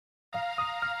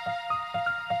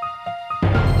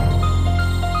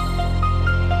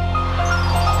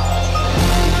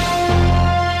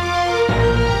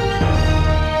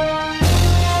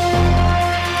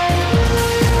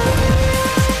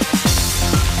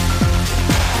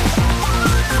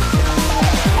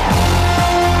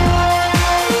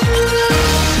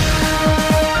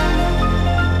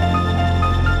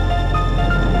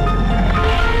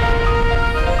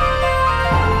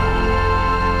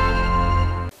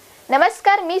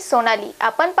नमस्कार, मी सोनाली.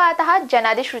 आपण पाहत आहात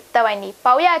जनादेश वृत्तवाहिनी.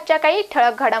 पाहूया आजच्या काही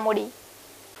ठळक घडामोडी.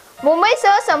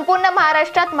 मुंबईसह संपूर्ण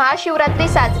महाराष्ट्रात महाशिवरात्री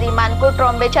साजरी. मानपूर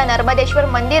ट्रॉम्बेच्या नर्मदेश्वर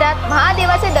मंदिरात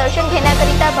महादेवाचे दर्शन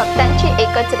घेण्याकरिता भक्तांची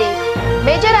एकच रेस.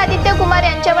 मेजर आदित्य कुमार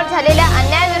यांच्यावर झालेल्या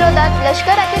अन्यायाविरोधात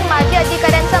लष्करातील माजी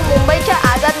अधिकाऱ्यांचा मुंबईच्या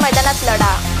आझाद मैदानात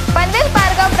लढा. पनवेल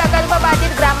पारगाव प्रकल्प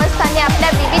बाधित ग्रामस्थांनी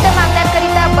आपल्या विविध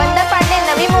मागण्यांकरिता बंद पाडले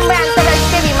नवी मुंबई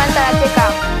आंतरराष्ट्रीय विमानतळाचे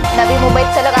काम. नवी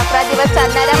मुंबईत सलग 11 दिवस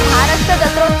चालणाऱ्या महाराष्ट्र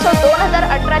दसरोत्सव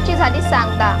 2018ची झाली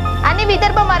सांगता. आणि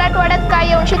विदर्भ मराठवाड्यात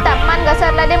काही अंशी तापमान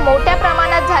घसरल्याने मोठ्या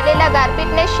प्रमाणात झालेल्या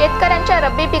गारपीटने शेतकऱ्यांच्या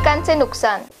रब्बी पिकांचे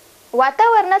नुकसान.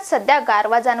 वातावरणात सध्या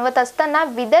गारवा जाणवत असताना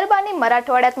विदर्भ आणि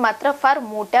मराठवाड्यात मात्र फार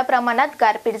मोठ्या प्रमाणात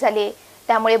गारपीट झाली.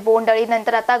 त्यामुळे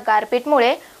बोंडअळीनंतर आता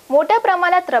गारपीटमुळे मोठ्या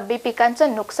प्रमाणात रब्बी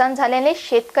पिकांचं नुकसान झाल्याने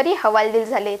शेतकरी हवालदिल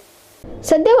झालेत.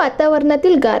 सध्या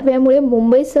वातावरणातील गारव्यामुळे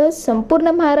मुंबईसह संपूर्ण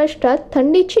महाराष्ट्रात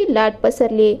थंडीची लाट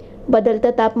पसरली आहे.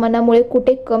 बदलत्या तापमानामुळे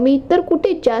कुठे कमी तर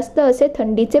कुठे जास्त असे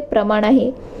थंडीचे प्रमाण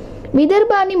आहे.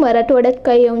 विदर्भ आणि मराठवाड्यात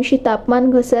काही अंशी तापमान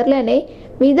घसरल्याने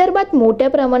विदर्भात मोठ्या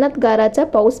प्रमाणात गाराचा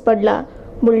पाऊस पडला.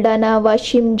 बुलढाणा,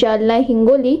 वाशिम, जालना,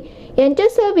 हिंगोली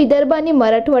यांच्यासह विदर्भ आणि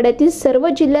मराठवाड्यातील सर्व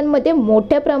जिल्ह्यांमध्ये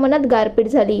मोठ्या प्रमाणात गारपीट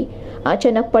झाली.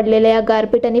 अचानक पडलेल्या या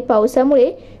गारपीट आणि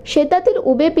पावसामुळे शेतातील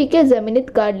उभे पिके जमिनीत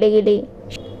गाडले गेले.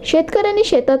 शेतकऱ्यांनी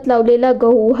शेतात लावलेला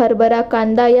गहू, हरभरा,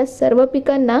 कांदा या सर्व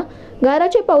पिकांना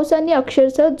गाराच्या पावसाने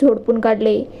अक्षरशः झोडपून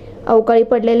काढले. अवकाळी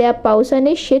पडलेल्या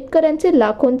पावसाने शेतकऱ्यांचे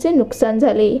लाखोंचे नुकसान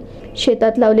झाले.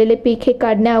 शेतात लावलेले पीक हे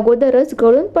काढण्या अगोदरच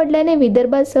गळून पडल्याने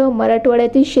विदर्भासह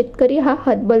मराठवाड्यातील शेतकरी हा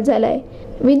हतबल झालाय.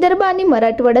 विदर्भ आणि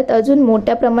मराठवाड्यात अजून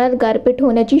मोठ्या प्रमाणात गारपीट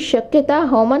होण्याची शक्यता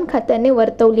हवामान खात्याने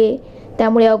वर्तवली आहे.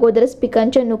 त्यामुळे अगोदरच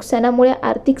पिकांच्या नुकसानामुळे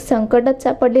आर्थिक संकटात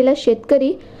सापडलेला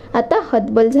शेतकरी आता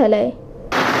हतबल झालाय.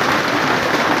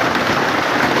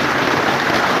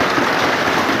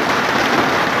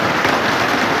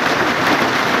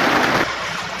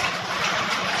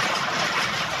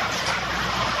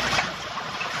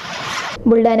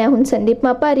 बुलढाण्याहून संदीप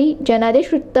मापारी, जनादेश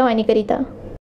वृत्तवाहिनीकरिता.